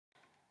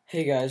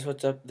Hey guys,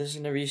 what's up? This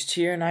is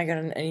NeverUsedTier, and I got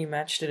an any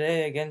match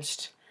today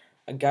against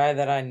a guy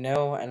that I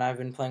know, and I've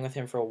been playing with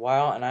him for a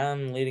while, and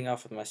I'm leading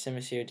off with my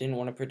Sims here. Didn't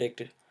want to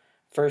predict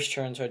first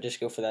turn, so I just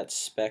go for that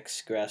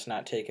Specs grass,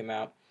 not take him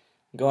out.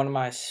 Going to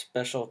my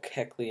special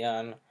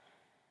Kecleon,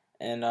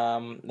 and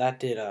that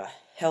did a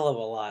hell of a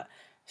lot.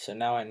 So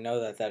now I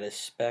know that that is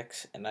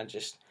Specs, and I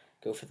just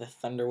go for the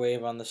Thunder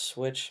Wave on the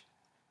switch,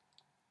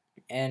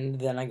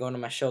 and then I go into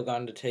my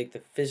Showdown to take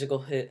the physical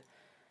hit,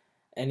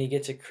 and he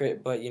gets a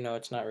crit, but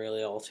it's not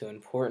really all too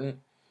important.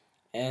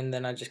 And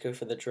then I just go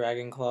for the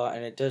Dragon Claw,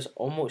 and it does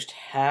almost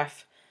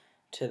half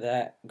to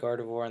that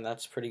Gardevoir, and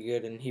that's pretty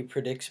good. And he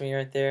predicts me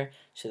right there,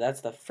 so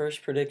that's the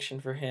first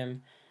prediction for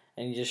him,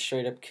 and he just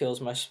straight up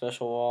kills my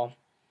special wall.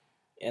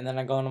 And then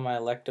I go into my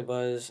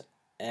Electabuzz,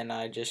 and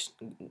I just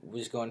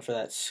was going for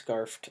that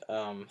Scarfed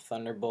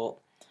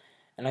Thunderbolt.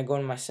 And I go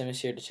into my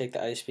Simisear to take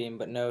the Ice Beam,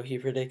 but no, he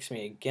predicts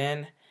me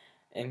again,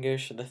 and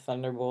goes for the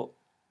Thunderbolt.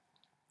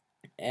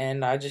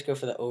 And I just go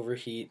for the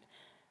Overheat,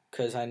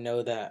 because I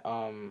know that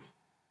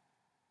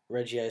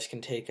regice can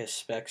take a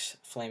Specs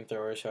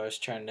flamethrower, so I was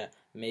trying to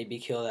maybe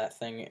kill that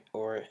thing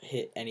or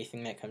hit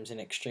anything that comes in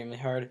extremely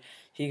hard.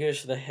 He goes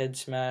for the head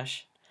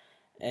smash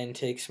and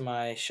takes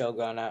my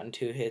Shelgon out in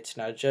 2 hits.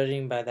 Now,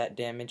 judging by that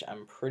damage,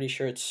 I'm pretty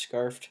sure it's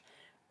Scarfed,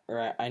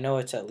 or I know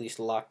it's at least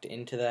locked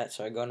into that,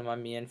 so I go into my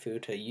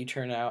Mienfoo to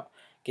U-turn out,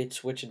 get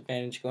switch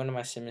advantage, go into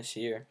my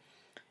Simisear,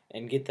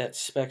 and get that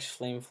Specs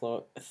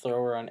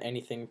flamethrower on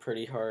anything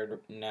pretty hard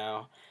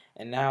now.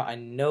 And now I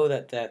know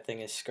that that thing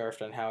is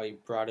Scarfed on how he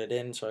brought it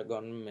in, so I go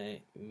on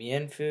my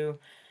Mienfoo.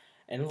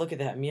 And look at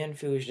that,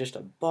 Mienfoo is just a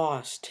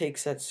boss.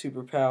 Takes that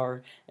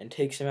superpower and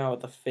takes him out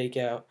with a fake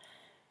out.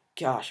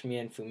 Gosh,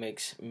 Mienfoo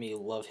makes me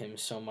love him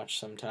so much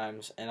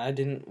sometimes. And I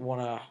didn't want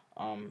to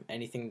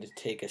anything to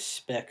take a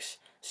Specs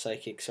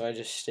Psychic, so I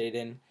just stayed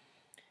in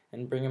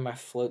and bring in my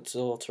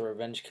Floatzel to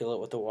revenge kill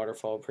it with a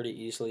waterfall pretty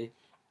easily.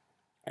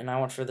 And I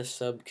went for the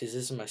sub because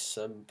this is my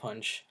sub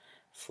punch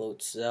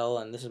Floatzel,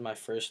 and this is my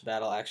first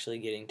battle actually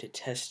getting to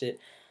test it,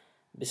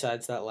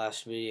 besides that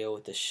last video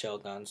with the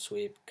Shellgon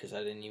sweep, because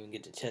I didn't even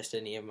get to test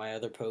any of my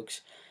other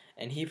pokes.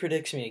 And he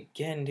predicts me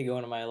again to go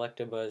into my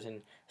Electabuzz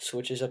and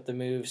switches up the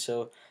moves,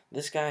 so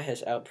this guy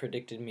has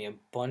outpredicted me a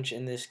bunch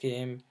in this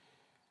game,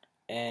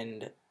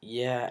 and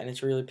yeah, and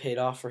it's really paid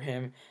off for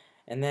him.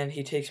 And then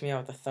he takes me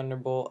out with a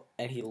Thunderbolt,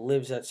 and he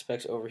lives that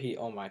Specs Overheat.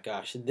 Oh my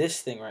gosh,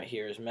 this thing right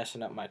here is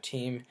messing up my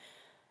team.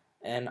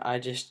 And I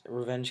just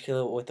revenge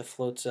kill it with the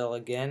Floatzel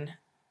again,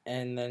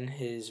 and then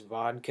his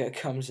vodka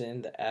comes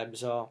in, the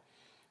Absol,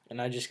 and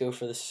I just go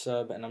for the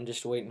sub, and I'm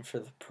just waiting for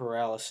the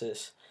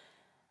paralysis,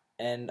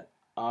 and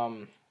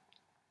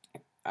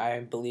I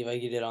believe I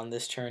get it on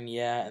this turn,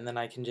 yeah, and then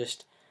I can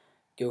just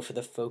go for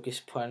the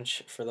focus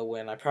punch for the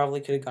win. I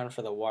probably could have gone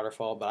for the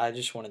waterfall, but I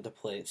just wanted to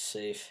play it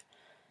safe,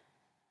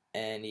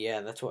 and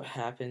yeah, that's what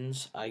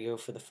happens. I go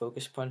for the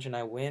focus punch and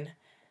I win.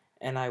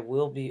 And I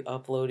will be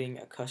uploading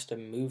a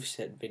custom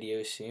moveset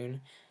video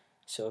soon,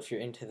 so if you're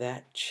into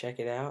that, check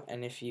it out.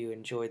 And if you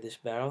enjoyed this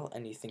battle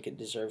and you think it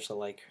deserves a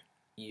like,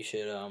 you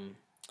should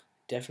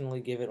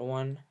definitely give it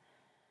one.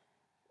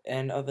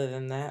 And other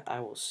than that, I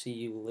will see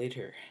you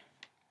later.